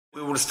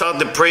We will start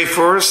the pray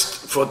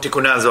first for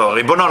Tikkunei Zohar.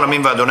 ריבון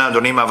העולמים ואדוני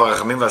אדונים אב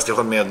הרחמים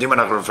והסליחות מיידים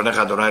אנחנו לפניך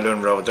אדוני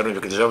אלוהינו ולאבותינו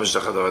וקדושה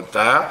ושתך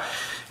תורתה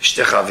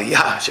אשתך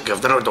אביה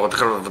שקרבתנו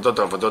לתורתך ולעבודות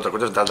העבודות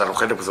הקודש ונתת לנו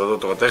חלק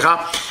בסודות תורתך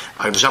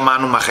הקדושה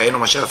מענו מחיינו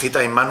מה שעשית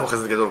עמנו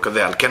חסד גדול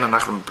כזה על כן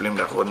אנחנו מפלים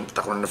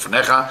תחתונים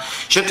לפניך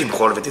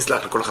שתמחול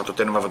ותסלח לכל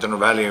חטאותינו ואבותינו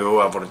ואל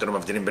יהיו עוונותינו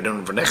מבדילים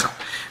בינינו לבניך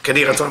כן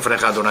יהי רצון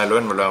לפניך אדוני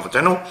אלוהינו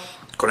ולאבותינו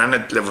כונן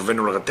את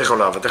לבבינו לרתך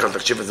ולאהבתך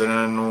לתקשיב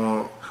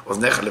אזנינו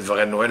אוזניך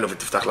לברנו אלו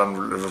ותפתח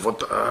לנו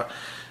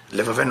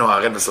לבבינו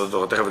הערל בסודות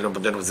תורתך ולאום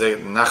פנינו וזה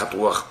נחת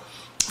רוח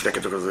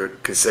כתוב כזה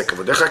כיסא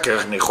כבודיך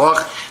כרך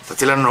ניחוח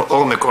תציל לנו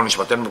אור מקור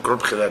נשמתנו בכל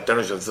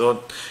בחילתנו של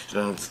זאת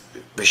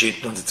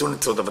ושיתנוצצו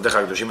ניצות עבדיך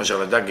הקדושים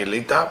אשר לדע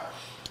גילית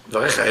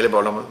דבריך האלה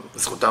בעולם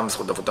זכותם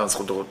זכות אבותם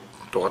זכות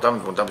תורתם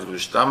ותמותם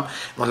וקדושתם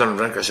מאוד לנו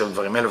לבן כאשר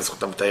דברים אלה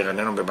וזכותם תאיר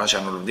עינינו במה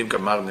שאנו לומדים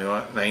כמר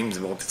נעים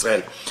זמירות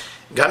ישראל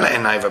גם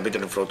לעיניי והביט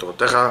על נפלאות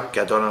תורתך,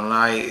 כי אדון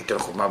אדוני ייתן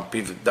חוכמה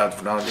בפיו ודעת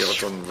ונעל יהי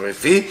רצון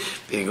ופי,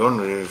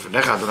 ויגון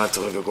לפניך אדוני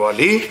צורך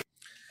וגואלי.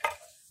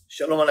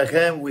 Shalom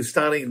Aleichem, we're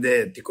starting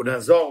the Tikkunei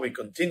Zohar. We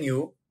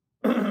continue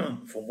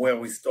from where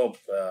we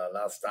stopped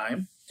last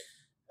time.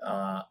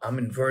 I'm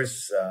in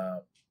verse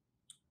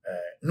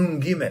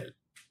Nun Gimel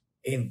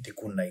in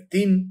Tikkun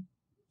 19,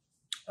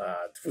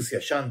 דפוס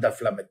ישן,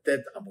 דף ל"ט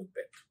עמוד ב'.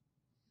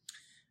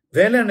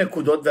 ואלה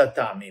הנקודות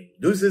והטעמים.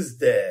 This is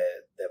the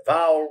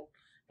vowel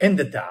and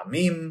the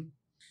טעמים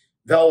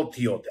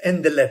והאותיות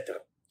and the letter.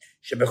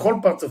 שבכל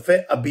פרצופי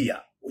אביה,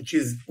 which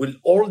is with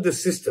all the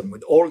system,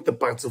 with all the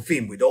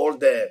partsofim, with all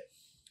the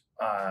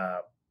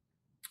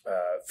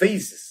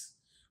phases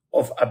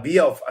of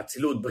אביה, of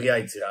אצילות, בריאה,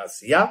 יצירה,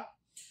 עשייה,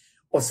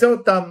 עושה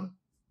אותם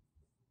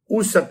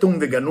הוא סתום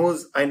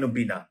וגנוז, היינו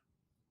בינה.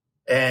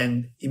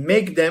 And he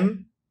make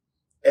them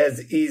as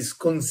is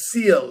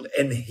concealed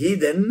and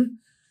hidden,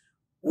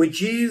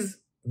 which is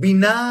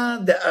בינה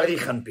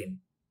דאריך אנפין.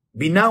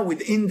 בינה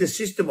within the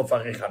system of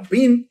אריך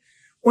אנפין,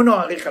 ונו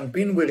אריך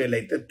אנפין we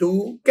related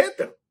to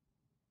כתר.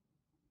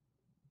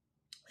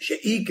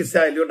 שהיא כיסא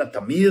העליון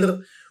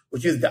התמיר,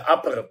 which is the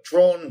upper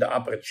throne, the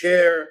upper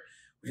chair,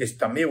 which is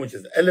תמיר, which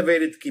is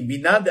elevated, כי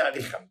בינה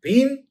דאריך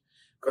אנפין,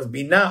 because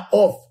בינה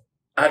of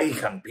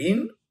אריך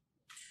אנפין,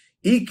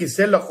 היא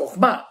כיסא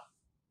לחוכמה,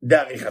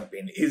 דאריך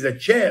אנפין, is a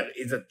chair,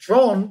 is a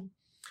throne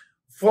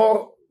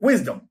for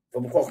wisdom,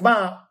 for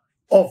חוכמה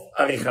of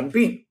אריך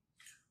אנפין.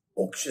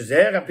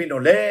 וכשזעיר אנפין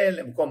עולה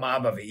למקום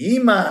האבא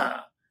ואמא,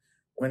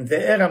 when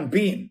זעיר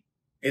אנפין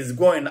is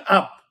going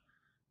up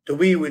to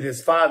be with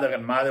his father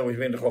and mother, which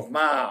means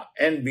חוכמה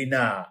and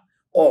בינה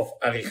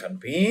of אריך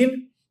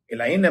אנפין,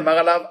 אלא הנה נאמר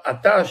עליו,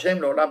 אתה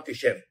השם לעולם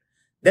תשב.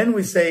 Then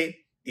we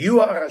say, you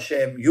are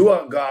Hashem, you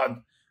are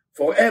God,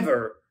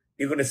 forever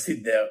you're going to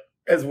sit there,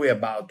 as we're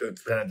about to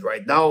explain it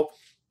right now.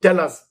 Tell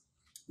us,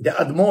 the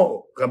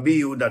Admor,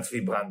 Rabbi Yehuda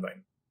Tzvi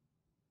Brandwein.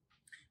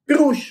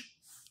 פירוש,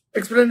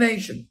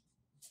 explanation.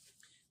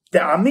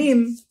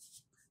 טעמים,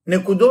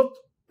 נקודות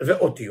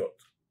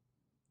ואותיות.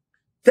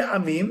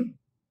 טעמים,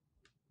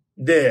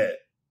 the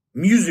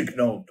music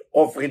note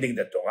of reading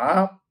the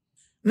Torah.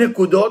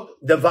 נקודות,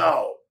 the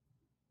vowel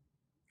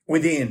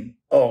within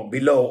or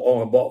below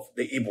or above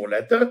the Hebrew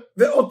letter.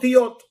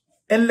 ואותיות,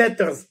 and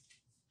letters.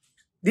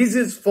 This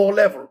is 4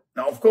 level.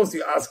 Now, of course,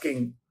 you're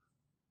asking,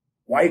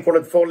 why you call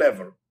it 4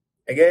 level?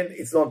 Again,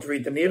 it's not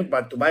written here,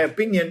 but to my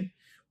opinion,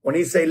 when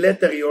you say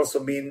letter, you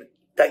also mean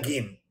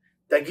tagin.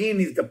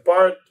 Tagin is the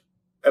part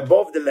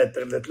above the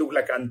letter that look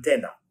like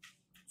antenna.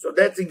 So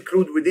that's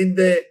included within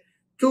the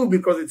 2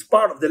 because it's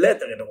part of the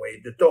letter in a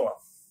way, the Torah.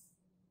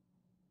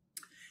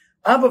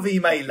 Abba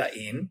v'ima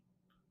ilain,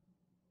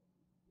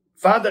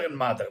 father and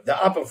mother, the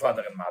upper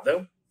father and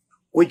mother,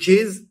 which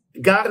is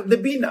gar de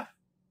bina.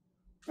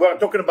 We're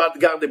talking about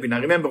gar de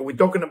bina. Remember, we're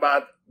talking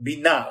about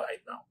bina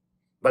right now,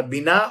 but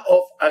bina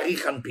of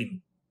arich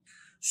anpin.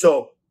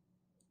 So,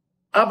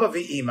 Abba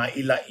v'ima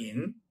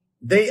ilain,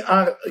 they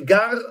are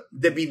gar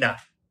de bina.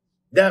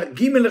 They are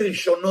gimel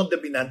rishonot de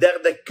bina. They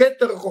are the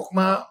keter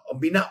chokhmah of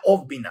bina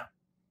of bina.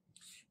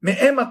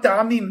 Me'em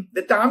ha'ta'amim.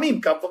 The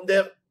ta'amim come from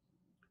there.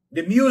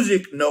 The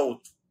music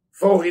note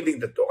for reading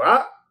the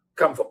Torah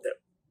come from there.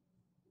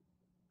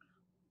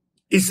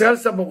 Israel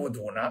Sabbav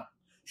Vuna,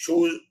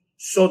 shu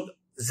sod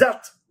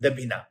zat de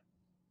bina.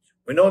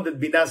 We know that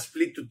bina is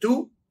split to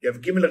 2. You have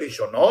gimel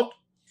rishonot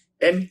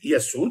and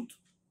yasut.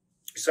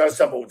 Israel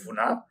Sabbav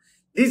Vuna.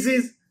 This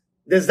is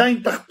the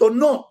zayin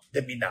tachtonot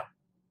de bina.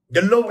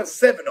 The lower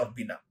 7 of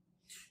bina.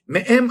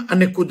 Me'em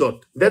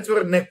anekudot. That's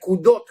where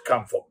nekudot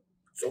come from.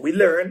 So we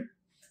learn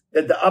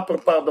that the upper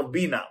part of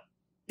bina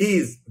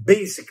is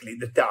basically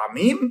the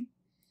ta'amim,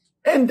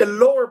 and the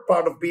lower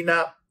part of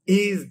bina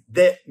is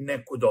the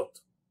nekudot.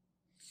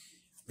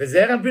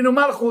 Ve'ze'er anpin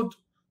u'malchut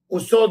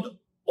usod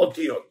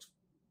otiyot.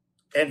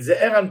 And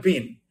ze'er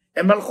anpin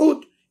and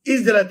malchut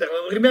is the letter.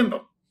 And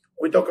remember,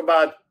 we talk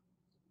about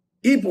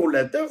Hebrew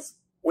letters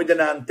with an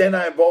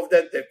antenna above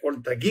that, they're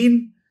called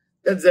tagin.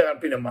 That's ze'er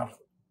anpin and malchut.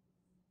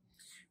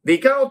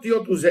 Ve'ikar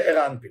otiyot u ze'er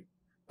anpin.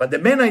 But the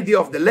main idea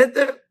of the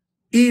letter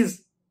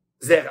is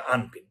ze'er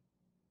anpin.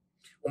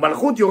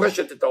 ומלכות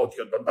יורשת את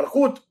האותיות.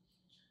 במלכות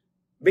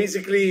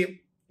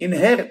basically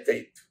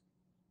inherited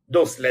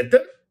those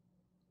letters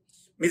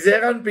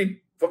מזעיר אנפין,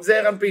 from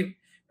זעיר אנפין.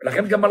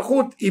 ולכן גם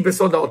מלכות היא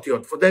בסוד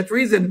האותיות. For that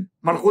reason,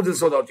 מלכות זה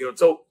סוד האותיות.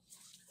 So,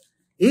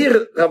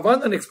 here,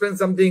 Ravanan explains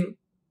something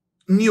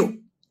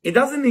new. It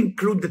doesn't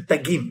include the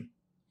tagim.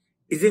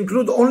 It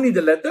includes only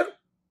the letter.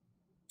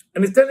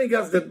 And it's telling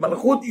us that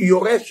מלכות היא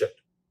יורשת,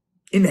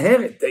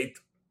 inherited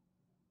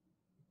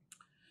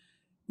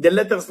the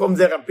letters from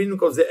זעיר אנפין,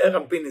 because זעיר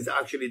אנפין is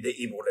actually the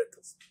Hebrew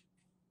letters.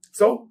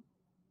 So,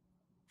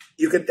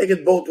 you can take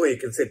it both ways. You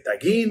can say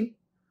tagin,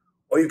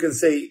 or you can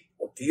say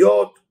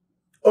otiyot,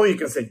 or you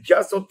can say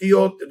just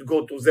otiyot and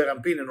go to זעיר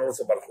אנפין and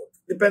also מלכות.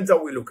 Depends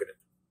how we look at it.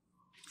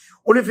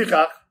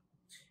 ולפיכך,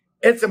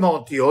 עצם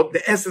האותיות,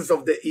 the essence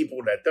of the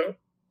Hebrew letter,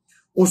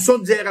 הוא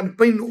סוד זעיר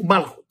אנפין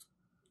ומלכות.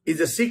 Is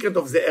the secret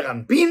of זעיר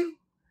אנפין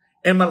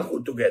and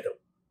מלכות together.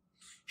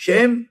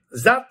 שהם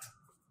זת,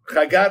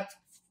 חגת,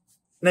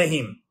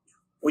 נהים,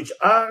 which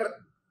are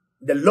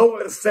the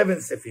lower 7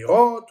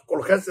 ספירות,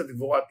 כל חסד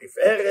גבורה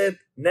תפארת,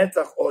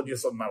 נצח עוד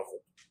יסוד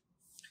מלכות.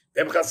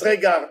 והם חסרי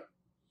גר,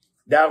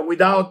 they are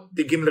without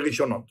דיגים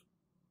לראשונות.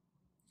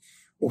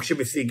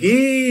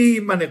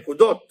 וכשמשיגים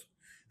הנקודות,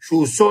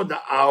 שהוא סוד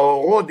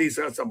האורות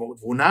דישראל סבור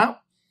תבונה,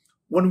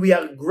 when we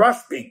are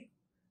grasping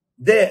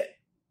the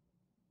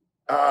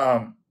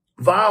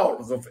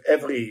vowels of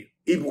every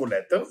Hebrew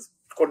letters,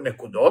 it's called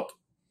נקודות,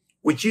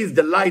 which is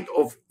the light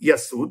of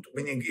יסוד,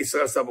 meaning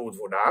ישראל סבור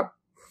תבונה,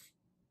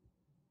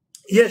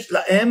 יש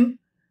להם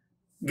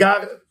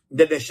גר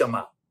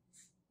דנשמה.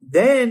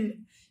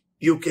 Then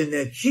you can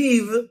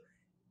achieve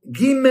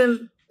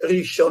גימל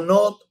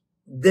ראשונות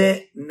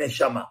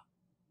דנשמה.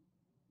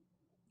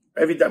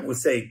 Every time we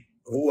say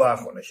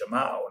ruach or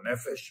neshama or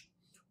nefesh,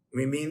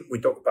 we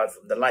talk about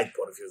from the light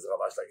point of view, as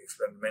Ravash like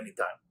explained many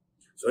times.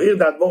 So here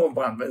that Moron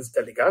Brandman is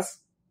telling us,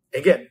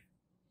 again,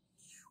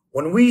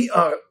 when we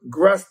are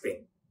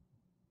grasping,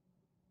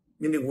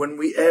 meaning when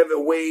we have a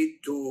way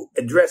to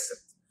address it,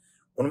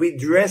 when we're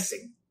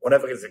dressing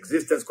whatever is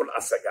existence called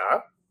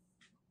asaga,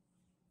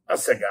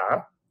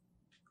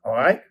 all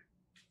right,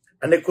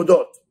 and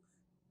nekudot,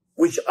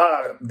 which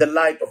are the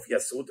light of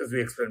Yasut, as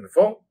we explained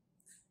before,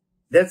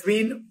 that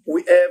means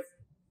we have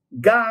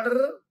gar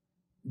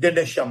the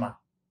neshama.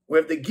 We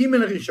have the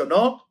gimel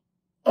rishonot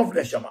of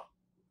neshama.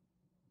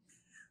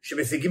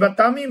 שמשיגים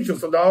הטעמים,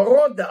 שסוד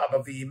האורות, דאבא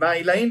ואמא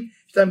אלוהים,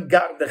 יש להם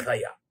גר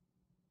דחיה.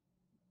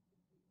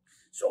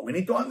 So we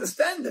need to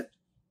understand it.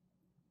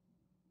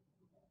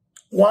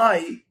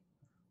 Why,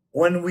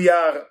 when we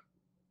are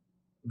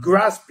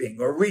grasping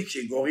or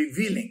reaching or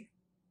revealing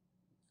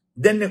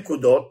the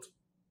nekudot,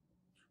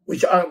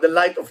 which are the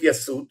light of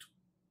Yasut,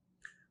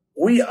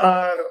 we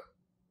are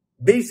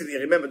basically,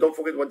 remember, don't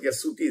forget what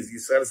Yasut is,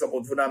 Yisrael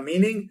Sabot Vuna,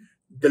 meaning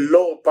the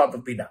lower part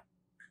of Binah.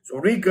 So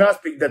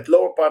re-grasping that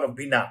lower part of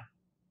Binah,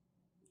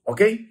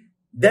 okay,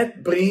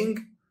 that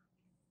bring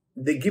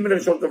the Gimel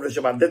Rishonot of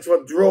Neshama. That's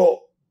what draw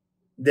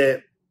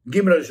the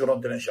Gimel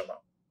Rishonot of Neshama.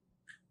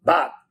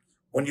 But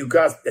when you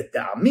grasp the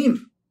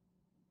Ta'amim,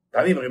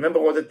 remember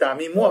what the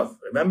Ta'amim was,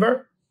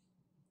 remember?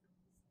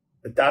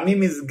 The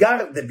Ta'amim is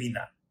Gar the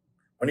Binah.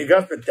 When you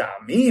grasp the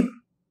Ta'amim,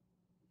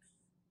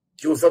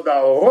 this is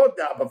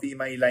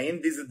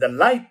the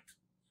light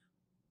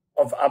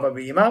of Abba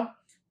V'Ima,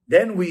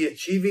 then we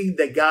achieving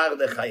the Gar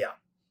the Chaya.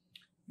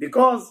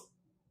 Because,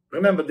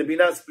 remember, the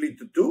Binah split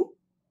to two,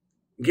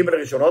 Gimel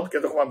Rishonot,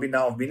 כתוכמה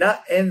בינה of בינה,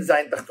 אין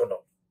זין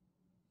תחתונות.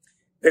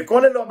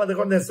 וכל אלו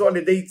המדרגות נעשו על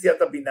ידי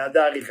יציאת הבינה,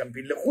 דאריך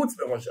אנפין, לחוץ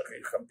מראש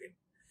אריך אנפין.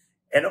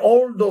 And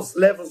all those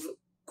levels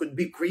could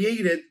be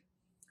created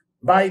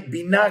by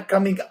בינה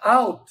coming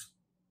out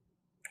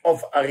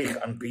of אריך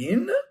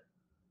אנפין,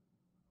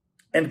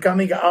 and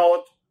coming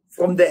out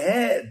from the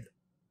head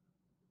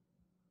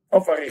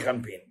of אריך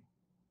אנפין.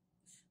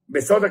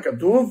 בסוד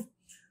הכתוב,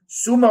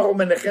 סום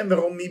הרומניכם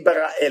ורומי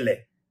ברא אלה.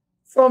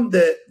 From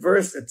the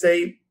verse that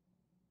say,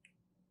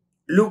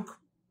 look,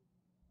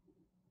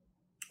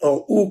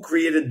 or who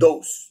created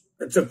those?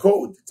 It's a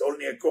code. It's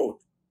only a code.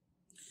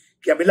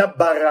 כי המילה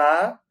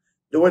ברא,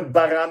 the word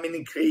ברא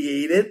meaning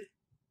created,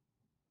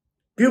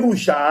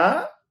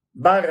 פירושה,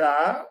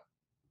 ברא,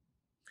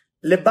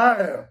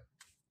 לבר,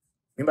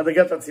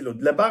 ממדרגת אצילות.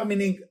 לבר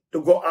meaning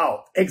to go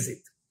out,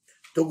 exit.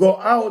 To go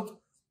out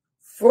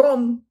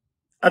from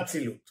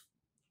אצילות.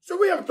 So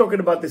we are talking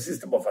about the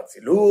system of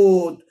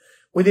אצילות.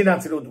 Within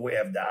Atzilut, we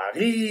have the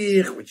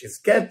Arich, which is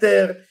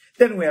Keter.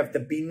 Then we have the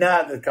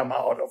Binah that come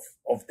out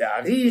of the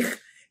Arich.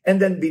 And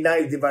then Binah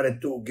is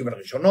divided to Gimel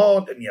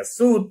Rishonot and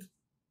Yasud.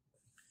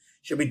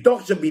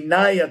 שמתוך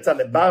שבינה יצא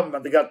לבר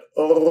במדרגת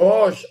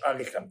ראש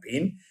אריך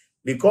אנפין,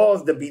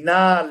 because the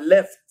Binah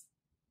left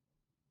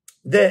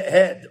the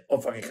head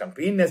of אריך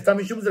אנפין, נעשתה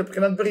משום זה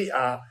לבחינת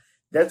בריאה.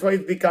 That's why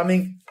it's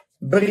becoming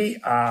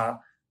בריאה,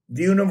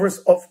 the universe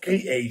of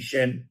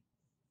creation.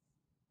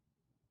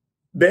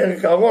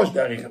 בערך הראש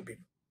דאריך אנפין.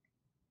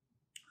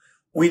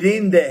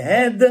 Within the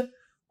head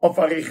of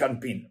אריך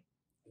אנפין.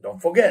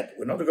 Don't forget,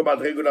 we're not talking about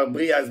regular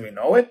בריאה as we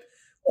know it.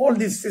 All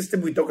this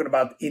system we're talking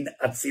about in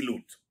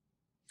אצילות.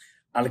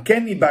 על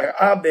כן היא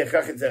בראה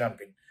בהכרח את זעיר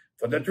אנפין.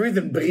 For that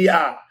reason,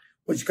 בריאה,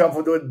 which come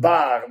from the word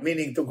bar,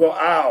 meaning to go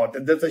out,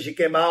 and that's why she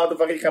came out of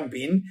Arich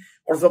Anpin.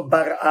 Also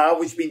bar'a,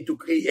 which means to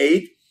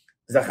create,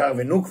 זכר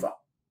ונוקבה.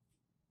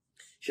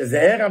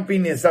 שזעיר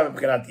אנפין נעשה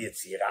מבחינת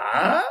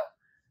יצירה,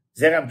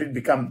 זעיר אנפין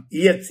become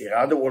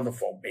יצירה, the world of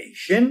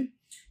formation,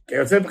 כי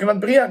יוצא מבחינת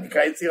בריאה,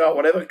 נקרא יצירה,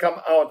 whatever come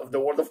out of the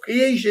world of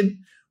creation,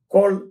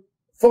 called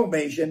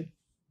formation,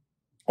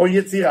 או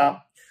יצירה,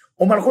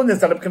 ומלכות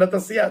נעשה לבחינת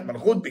עשייה,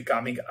 מלכות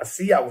becoming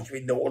עשייה, which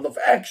means the world of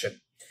action,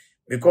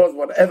 because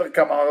whatever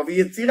come out of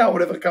יצירה,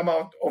 whatever come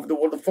out of the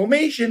world of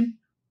formation,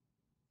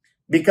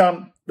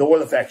 become the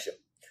world of action.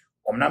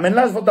 אמנם אין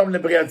להשוות אותם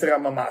לבריאה יצירה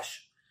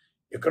ממש.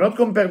 You cannot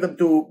compare them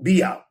to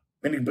ביאה,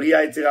 meaning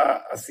בריאה יצירה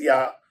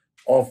עשייה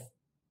of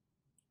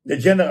the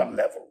general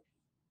level,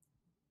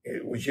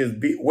 which is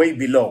way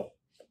below.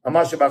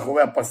 ממש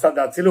שמאחורי הפרסה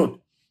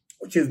דאצילות,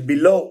 which is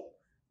below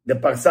the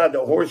פרסה,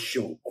 the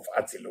horseshoe of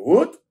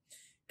אצילות,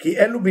 כי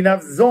אלו בינה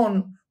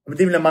וזון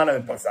עומדים למעלה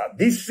מפרסה.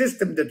 This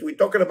system that we're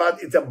talking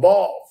about is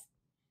above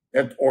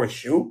that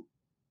horseshoe,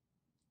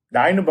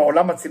 דהיינו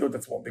בעולם אצילות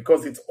עצמו,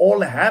 because it's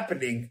all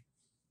happening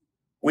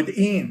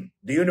within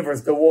the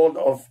universe, the world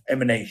of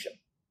emanation.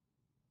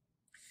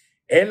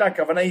 אלא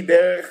הכוונה היא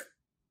בערך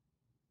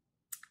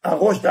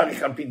הראש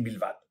דאריך אנפין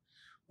בלבד.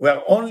 We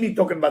are only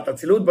talking about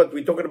אצילות, but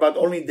we're talking about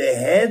only the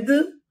head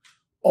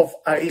of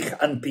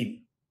אריך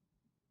אנפין.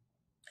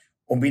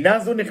 ובינה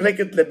זו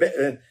נחלקת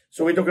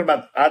so we're talking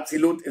about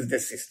אצילות is the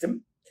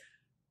system,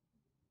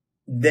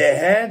 the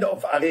head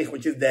of אריך,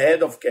 which is the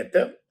head of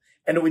Keter,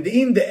 and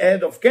within the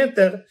head of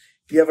Keter,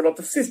 you have a lot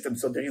of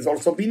systems, so there is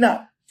also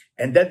בינה.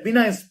 And that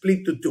Bina is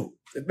split to two.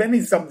 That Bina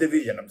is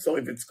subdivision. I'm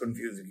sorry if it's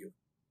confusing you.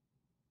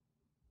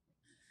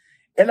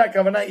 אלא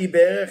הכוונה היא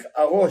בערך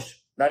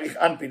הראש להעריך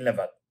אנפין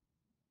לבד.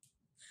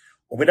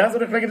 ובינה זו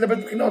נחלקת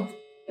לבית בחינות.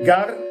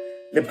 גר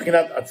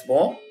לבחינת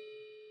עצמו,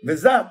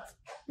 וזת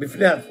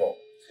בפני עצמו.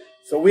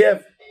 So we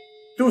have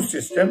two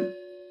systems,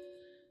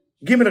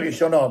 ג'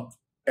 ראשונות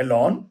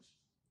אלון,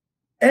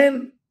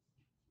 and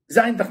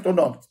זין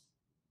תחתונות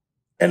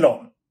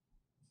אלון.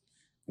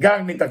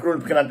 גר נתקלו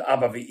לבחינת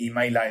אבא ואמא,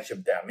 אלה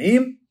שם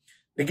טעמים,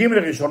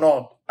 וגימל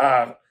ראשונות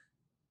are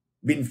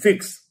been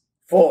fixed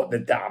for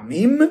the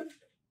טעמים,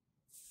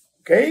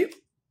 אוקיי?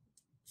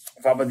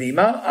 ואבא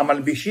ואמא,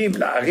 המלבישים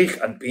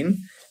לאריך אנפין,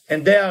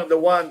 and they are the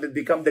one that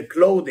become the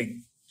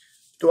clothing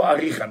to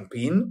אריך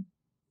אנפין,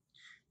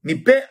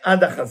 מפה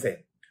עד החזה,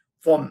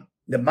 from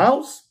the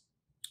mouth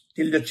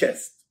till the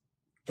chest.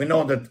 We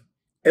know that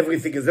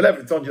everything is a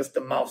level, it's not just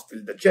the mouth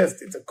till the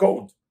chest, it's a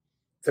code.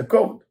 It's a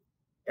code,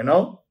 you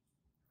know?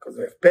 Because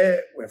we have pe,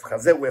 we have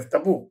chazeh, we have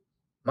tabu,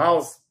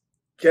 mouth,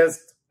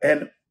 chest,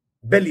 and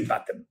belly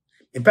button.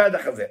 מפה עד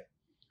החזה.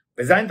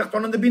 וזין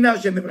תחתון עד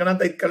הבינה,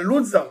 שמבחינת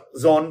ההתקלות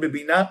זון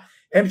בבינה,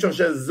 הם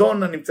שורשי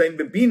זון הנמצאים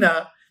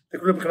בבינה,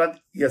 תקלו מבחינת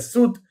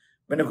יסות,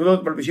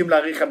 ונקודות מלבישים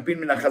להעריך אנפין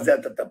מן החזה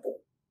עד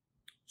הטבור.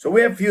 So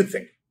we have few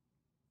things.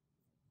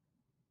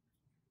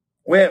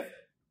 We have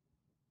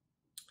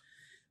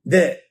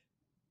the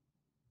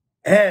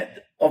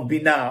head of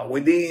Bina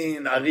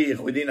within Arich,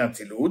 within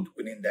Atzilut,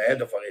 within the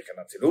head of Arich and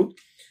Atzilut.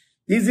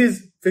 This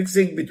is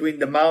fixing between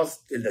the mouth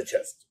till the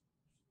chest.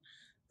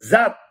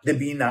 Zat, the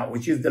Bina,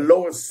 which is the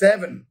lower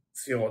 7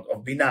 sfirot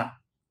of Bina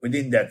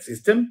within that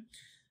system,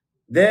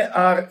 they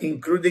are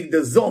including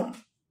the zone.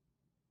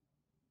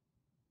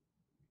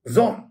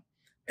 Zone.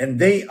 And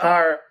they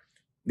are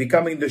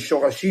becoming the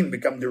shorashim,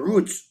 become the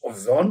roots of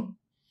zone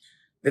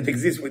that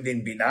exist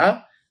within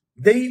Bina.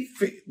 They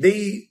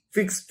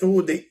fix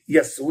to the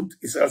Yasud,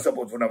 Israel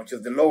Sabot, which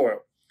is the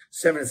lower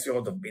 7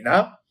 sfirot of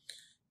Bina,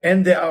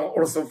 and they are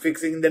also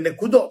fixing the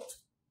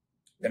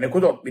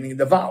Nekudot, meaning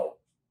the vow.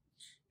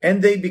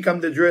 And they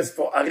become the dress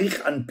for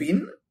Arich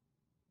Anpin,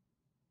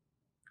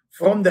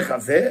 from the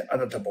Chazeh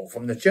and the Tabor,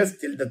 from the chest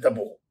till the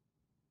Tabor.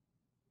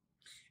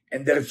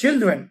 And their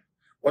children,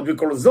 what we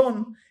call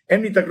Zon, they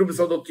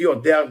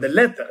are the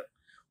letter.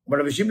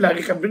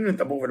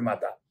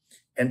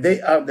 And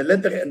they are the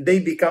letter, and they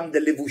become the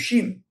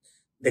levushim,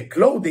 the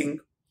clothing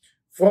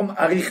from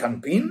Arich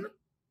Anpin,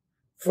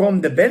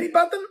 from the belly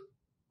button,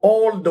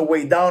 all the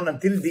way down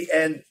until the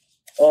end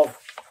of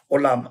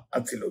Olam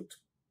Atzilut.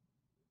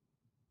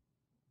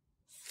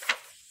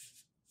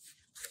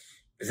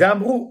 וזה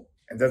אמרו,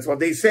 and that's what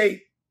they say.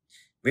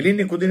 ולי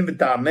ניקודין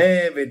וטעמה,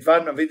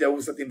 ודבן מביא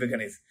דאור סתים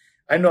וגניז.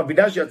 היינו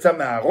הבינה שיצא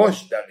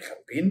מהראש דאריך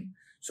אנפין,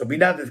 so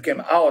בינה that came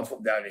out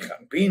from דאריך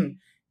אנפין,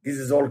 this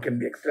is all can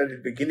be explained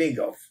at the beginning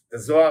of the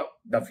Zohar,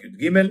 דף י'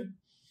 ג',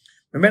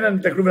 ממנה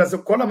נתקלו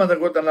ולעשות כל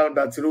המדרגות הנ"ל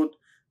באצילות,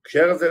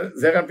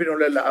 כשזרע אנפין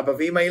עולה לאבא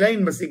ואמא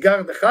אילין,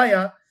 בסיגר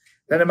דחיה,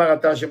 לנאמר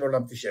אתה השם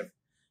לעולם תשב.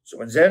 So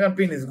when זרע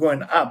אנפין is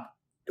going up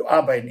to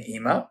אבא and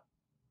אמא,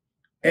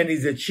 and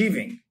is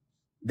achieving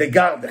the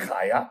Gar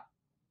Dechaya,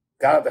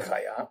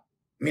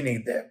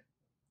 meaning the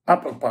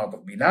upper part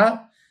of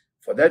Binah.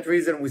 For that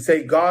reason, we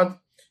say, God,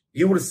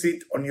 you will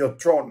sit on your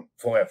throne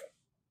forever.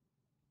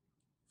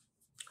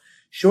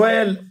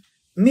 שואל,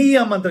 מי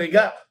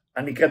המדרגה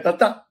הנקראת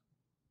אתה?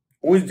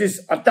 Who is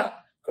this אתה?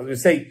 Because we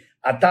say,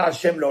 אתה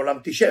השם לעולם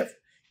תשב.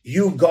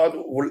 You, God,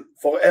 will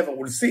forever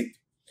will sit.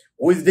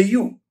 Who is the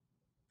you?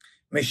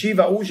 משיב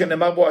ההוא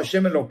שנאמר בו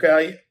השם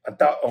אלוקי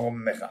אתה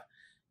אורמך.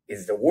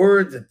 Is the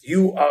word that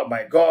you are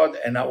my God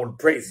and I will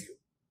praise you.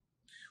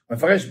 הוא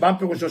מפרש מה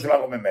פירושו של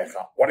ארוממך.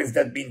 What does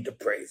that mean to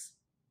praise?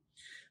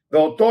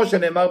 ואותו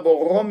שנאמר בו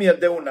רום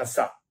ידהו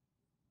נשא.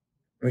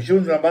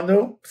 משום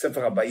שלמדנו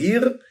בספר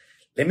הבהיר,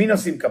 למי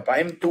נושאים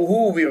כפיים? To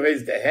who we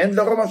raise the hand?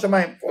 לרום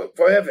השמיים,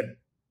 for heaven.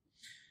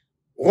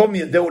 רום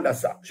ידהו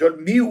נשא. שואל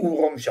מי הוא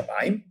רום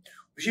שמיים?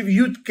 משיב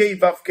י' K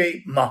ו' K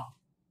מה?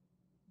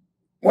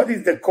 What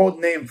is the code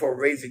name for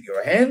raising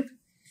your hand?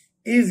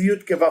 Is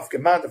י' K ו' K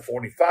מה? The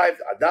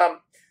 45, אדם,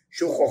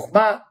 שהוא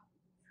חוכמה,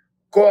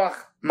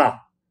 כוח מה?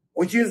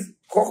 Which is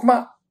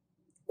חוכמה,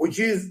 which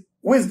is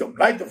wisdom,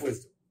 light of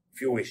wisdom,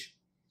 if you wish.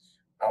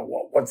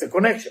 What's the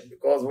connection?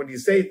 Because when you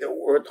say the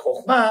word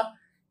chokhmah,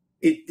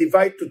 it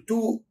divides to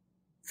two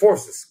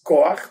forces,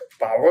 koach,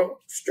 power,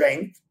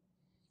 strength,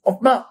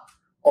 of ma,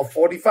 of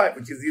 45,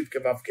 which is yud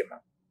kevav kema.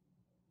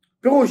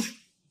 Pirush.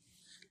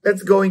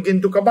 Let's go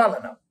into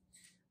Kabbalah now.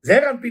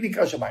 זעיר אנפין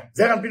נקרא שמיים,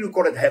 זעיר אנפין הוא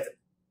call it heaven.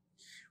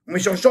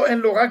 ומשורשו אין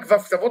לו רק ו'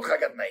 כתבות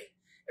חגת נאי.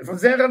 And from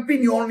זעיר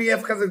אנפין you only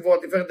have חסד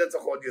גבוהות, תפארת נצח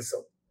הוד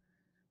יסוד.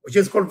 which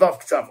is called ו'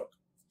 קצוות.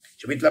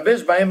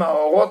 שמתלבש בהם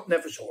האורות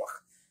נפש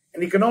רוח.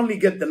 And you can only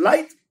get the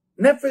light,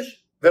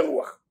 נפש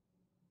ורוח.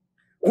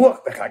 רוח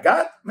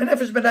בחגת,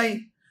 ונפש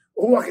בנאי.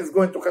 רוח is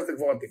going to חסד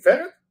גבוהות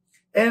תפארת,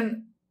 and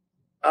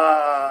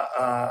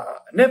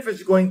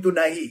נפש going to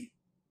נאי,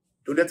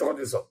 to נצח הוד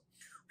יסוד.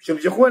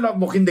 כשמשכו אליו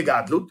מוחין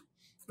דגדלות,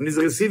 and is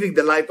receiving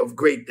the light of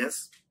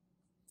greatness,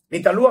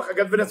 נתעלו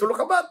החגת ונסו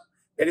לחב"ד,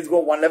 then it's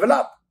going one level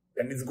up,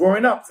 then it's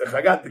growing up, זה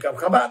חגת become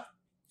חב"ד,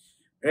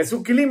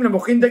 ונסו כלים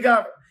למוחין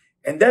דגר,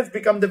 and that's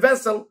become the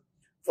vessel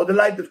for the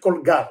light that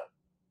called גר.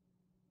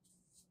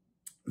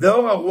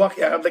 ואור הרוח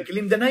ירד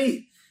לכלים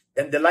דנאי,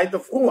 then the light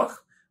of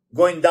רוח,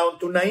 going down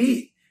to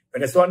נאי,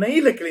 ונסו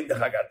הנאי לכלים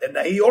דחגת, and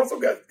נאי also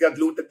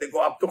גדלות, and they go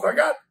up to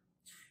חגת,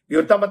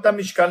 ויותם אתה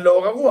משכן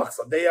לאור הרוח,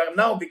 so they are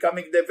now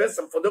becoming the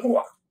vessel for the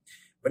רוח.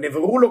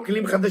 ונבראו לו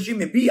כלים חדשים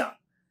מביע,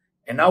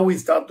 and now we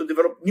start to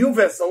develop new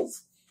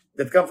vessels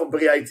that come from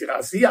בריאה יצירה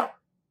עשייה,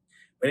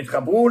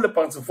 ונתחברו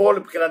לפרצופו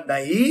לבחינת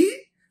נאי,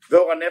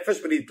 ואור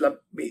הנפש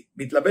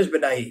ומתלבש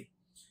בנאי.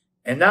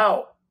 And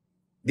now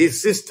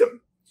this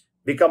system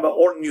become an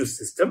all new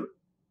system,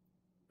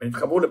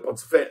 ונתחברו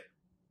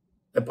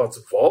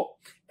לפרצופו,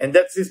 and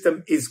that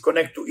system is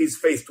connected to his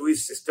face, to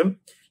his system,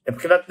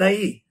 לבחינת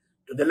נאי,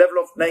 to the level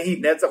of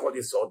נאי, נצח עוד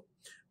יסוד,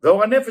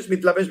 ואור הנפש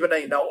מתלבש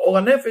בנאי. Now אור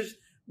הנפש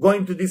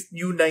going to this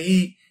new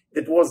נאי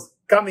that was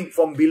coming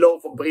from below,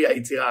 from בריאה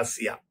יצירה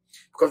עשייה.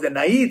 Because the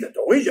נאי, that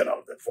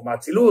original, that from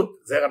אצילות,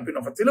 זעיר אנפין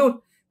of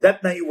אצילות,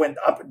 that נאי went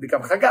up and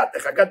become חגת, the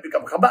חגת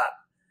become חב"ד.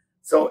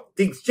 So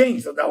things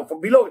change, so now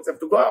from below it's have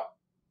to go up.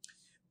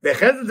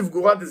 וחסד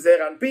וגבורה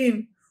דזעיר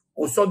אנפין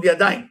הוא סוד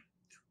ידיים.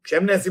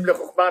 כשהם נעשים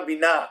לחוכמה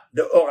בינה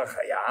דאור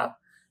החיה,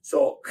 so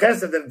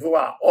חסד and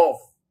גבורה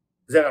of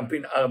זעיר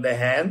אנפין are the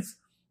hands,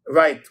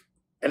 right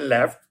and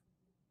left.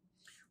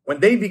 When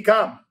they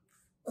become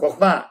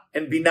חוכמה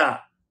and בינה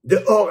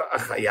דאור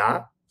החיה,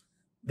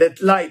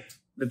 that light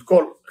that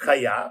called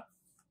חיה,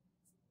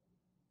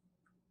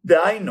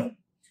 דהיינו,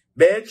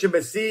 בעת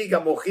שבשיג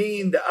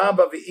המוחין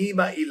דאבא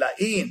ואמא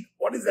עילאין.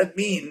 What does that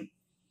mean?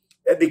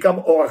 That become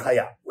אור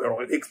החיה. We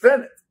already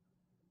explained it.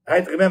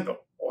 Right? Remember,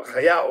 אור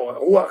החיה, אור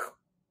הרוח,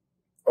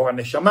 אור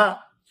הנשמה.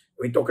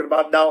 We're talking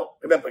about now,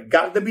 remember,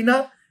 גר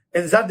דבינה, and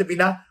זד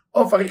דבינה,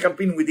 of אריך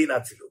אנפין within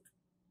האצילות.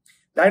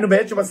 דהיינו,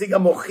 בעת שבשיג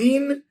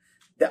המוחין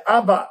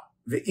דאבא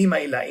ואמא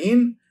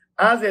עילאין,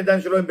 אז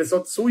הידיים שלו הם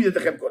בסוד צוי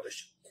ידיכם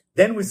קודש.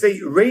 Then we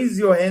say, raise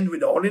your hand with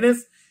the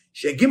holiness,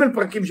 שגימל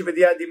פרקים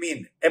שבדיד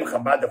ימין הם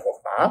חב"ד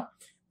החוכמה,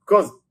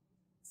 because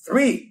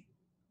three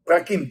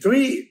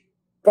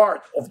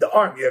part of the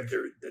arm, you have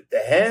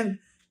the hand,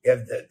 you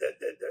have the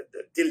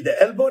till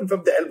the elbow, and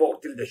from the elbow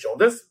till the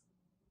shoulders,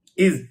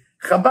 is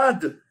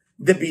חב"ד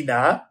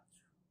דבינה,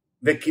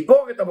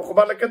 וקיבורת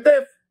המחובר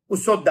לכתף הוא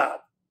סוד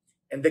דעת.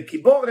 And the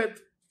קיבורת,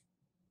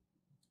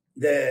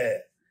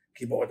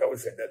 I would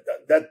say,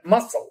 that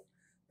muscle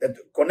that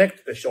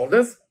connects the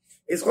shoulders,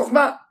 is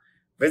חוכמה,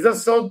 וזה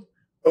סוד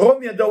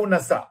רום ידו הוא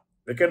נשא,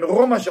 וכן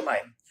רום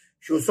השמיים,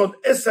 שהוא סוד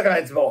 10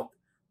 האצבעות,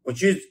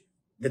 which is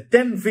the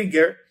 10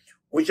 finger,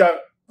 which are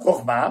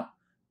חוכמה,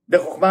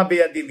 וחוכמה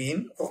ביד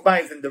ימין, חוכמה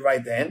is in the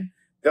right hand,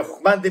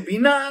 וחוכמה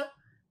דבינה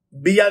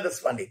ביד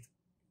השמאלית.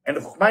 And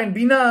חוכמה in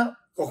בינה,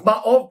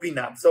 חוכמה of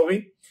בינה,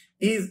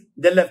 is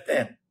the left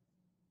hand.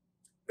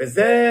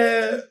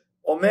 וזה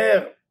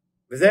אומר,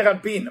 וזה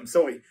אנפין,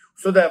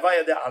 סוד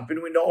ההוויה דאנפין,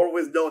 we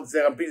always know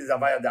זה אנפין is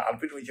הוויה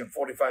דאנפין, which is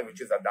 45,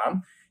 which is אדם,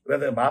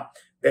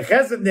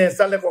 וחסד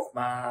נעשה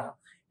לחוכמה,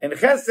 and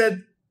חסד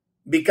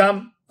become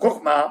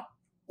חוכמה,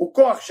 הוא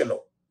כוח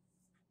שלו.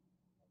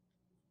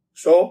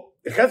 So,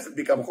 the חסד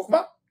become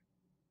חוכמה.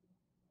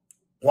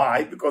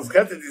 Why? Because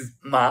חסד is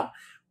ma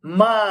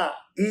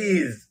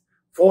is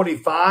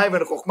 45,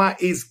 and חוכמה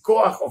is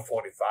כוח of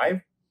 45.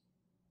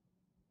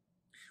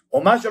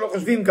 או מה שלא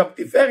חושבים גם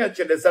תפארת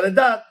שנעשה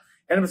לדעת,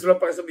 אין מסלול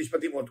פרסם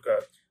משפטים מאוד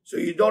כאלה. So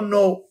you don't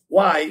know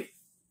why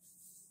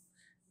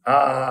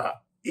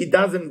it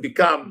doesn't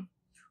become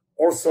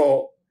also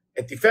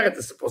a Tiferet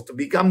is supposed to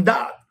become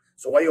Da'at.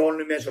 So why you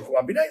only mention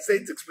Churban Binah? Say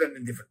it's explained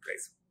in different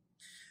places.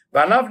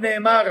 ועליו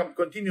נאמר,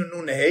 continue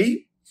נון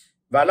ה',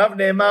 ועליו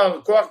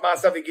נאמר, כוח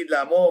מעשיו יגיד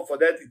לעמו, for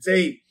that it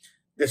say,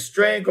 the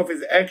strength of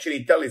his action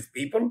he tell his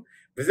people,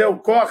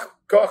 וזהו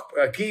כוח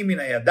פרקים מן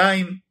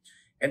הידיים,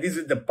 and this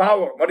is the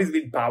power. What is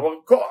mean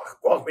power?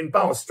 כוח mean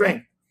power,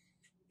 strength.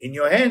 In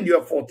your hand you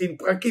have 14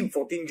 פרקים,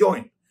 14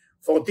 joint.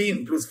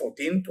 14 plus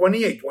 14,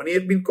 28.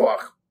 28 mean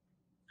כוח.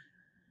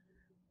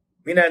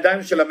 מן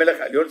הידיים של המלך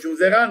העליון, שהוא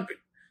זעיר אנפין,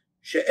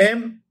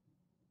 שהם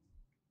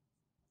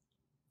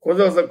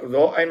כוזו זה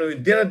כוזו, היינו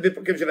יודעת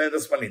בפרקים של היד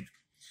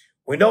השמאלית.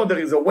 We know there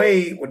is a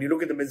way, when you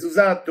look at the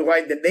mezuzah, to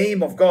write the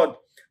name of God,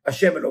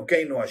 Hashem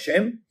Elokeinu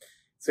Hashem.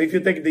 So if you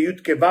take the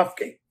Yud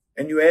Kevavke,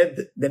 and you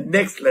add the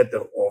next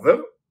letter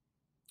over,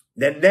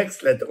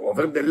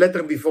 the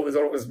letter before is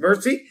always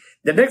mercy,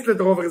 the next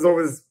letter over is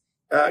always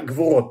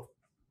Gvurot.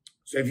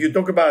 So if you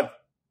talk about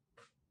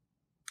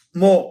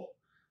more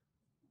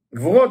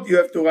Gvurot, you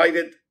have to write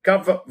it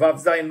Kav Vav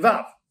Zayin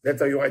Vav.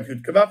 That's how you write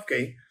Yud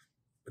Kevavke,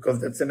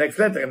 because that's the next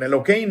letter. And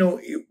Elokeinu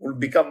will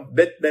become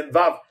Bet Ben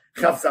Vav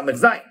Chav Samech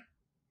Zayin.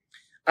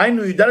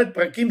 היינו יודעת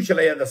פרקים של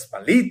היד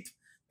השמאלית,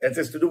 that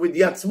has to do with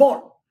יד שמאל,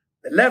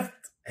 the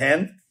left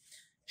hand,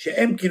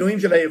 שהם כינויים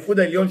של הייחוד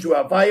העליון שהוא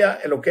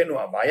הוויה, אלוקינו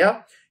הוויה,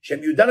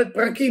 שהם יודעת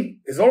פרקים,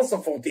 is also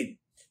 14,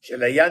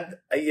 של היד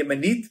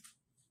הימנית,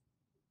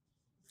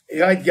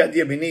 right יד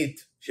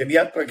ימינית, שהם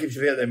יד פרקים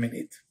של יד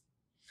ימינית.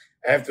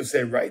 I have to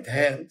say right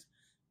hand.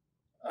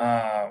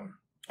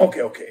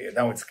 Okay,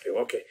 now it's clear,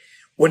 okay.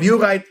 When you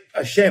write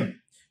השם,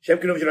 שם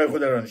כינויים של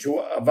הייחוד העליון,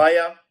 שהוא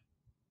הוויה,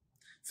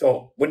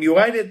 so when you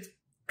write it,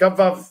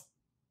 Kavav,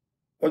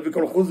 what we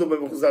call Chuzo,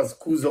 Bemechuzaz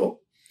Kuzo,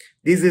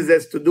 this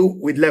has to do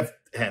with left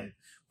hand.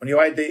 When you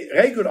write the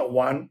regular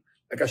one,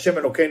 like Hashem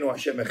Elokeinu,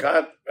 Hashem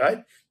Echad,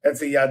 right?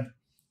 That's a Yad,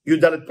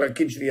 Yudalet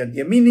Prakim Shel Yad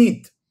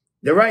Yeminit,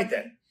 the right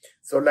hand.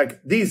 So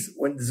like this,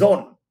 when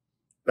Zon,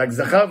 like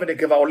Zachar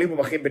v'Nekeva Olim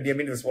u'Machim ben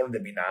Yamin v'Smol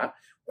Debina,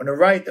 when the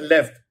right and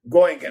left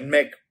going and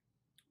make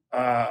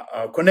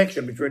a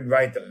connection between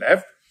right and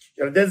left,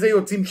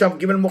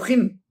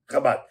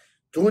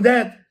 through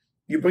that,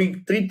 you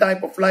bring 3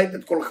 types of light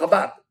that called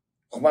Chabad.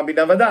 Chokmah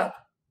Binah V'Dat.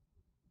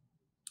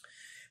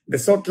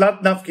 Besot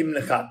Lat Nafkim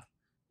Nechad.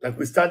 Like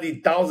we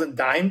studied 1,000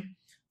 times,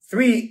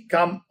 3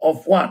 come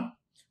of 1.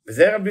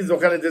 V'Zer Rabin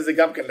Zochel et זה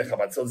גם כן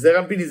לחב"ד. So Zer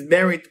Rabin is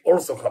married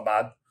also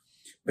Chabad.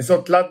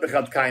 Besot Tlat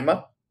Bechad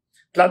Kaima.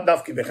 Tlat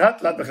Nafkim Bechad,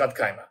 Tlat Bechad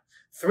Kaima.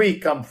 3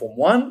 come from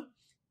 1,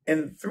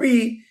 and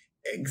 3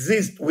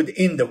 exist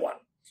within the 1.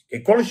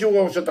 כל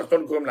שיעור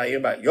שתחתון קוראים לעיר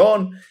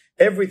בעליון,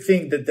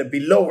 everything that the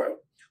below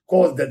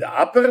caused the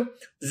upper,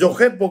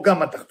 זוכה בו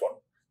גם התחתון.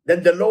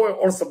 Then the lower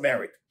also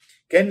married.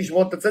 כן,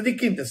 נשמות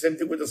הצדיקים, the same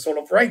thing with the soul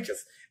of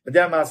righteous. בדי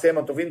המעשיהם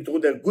הטובים,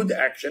 through the good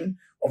action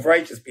of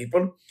righteous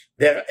people,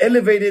 they are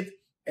elevated,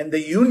 and the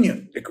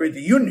union, they create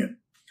a union,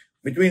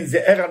 between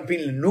זעיר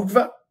אנפין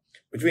לנוקבה,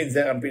 between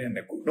זעיר אנפין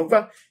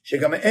לנוקבה,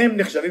 שגם הם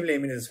נחשבים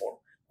לימין ושמאל.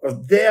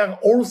 Because they are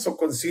also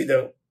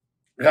considered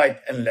right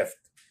and left.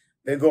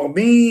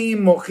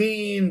 וגורמים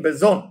מוחין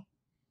בזון,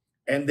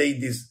 and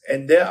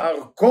they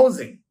are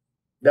causing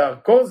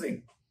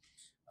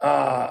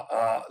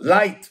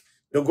light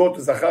to go to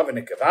זכר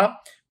ונקבה,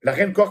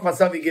 ולכן כוח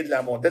מעשיו יגיד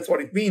לעמו. That's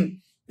what it means,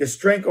 the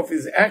strength of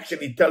his action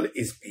he tell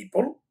his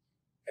people,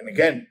 and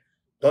again,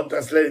 don't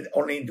translate it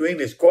only into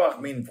English, כוח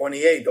means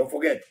 28, don't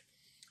forget,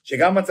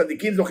 שגם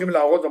הצדיקים זוכים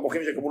להראות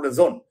והמוחים שקבלו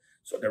לזון.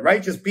 So the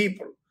righteous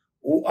people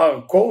who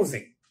are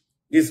causing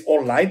this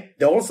all light,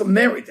 they also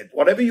merit it.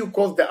 Whatever you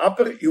cause the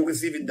upper, you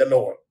receive in the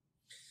lower.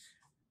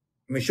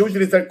 משום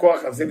שניתן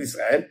כוח על זה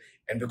בישראל,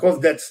 and because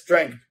that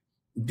strength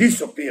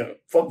disappeared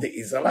from the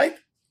Israelite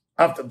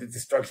after the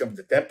destruction of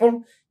the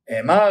temple,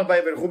 that's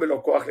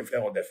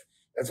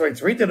why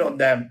it's written on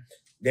them,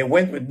 they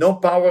went with no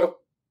power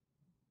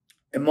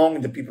among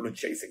the people who are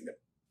chasing them.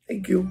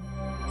 Thank you.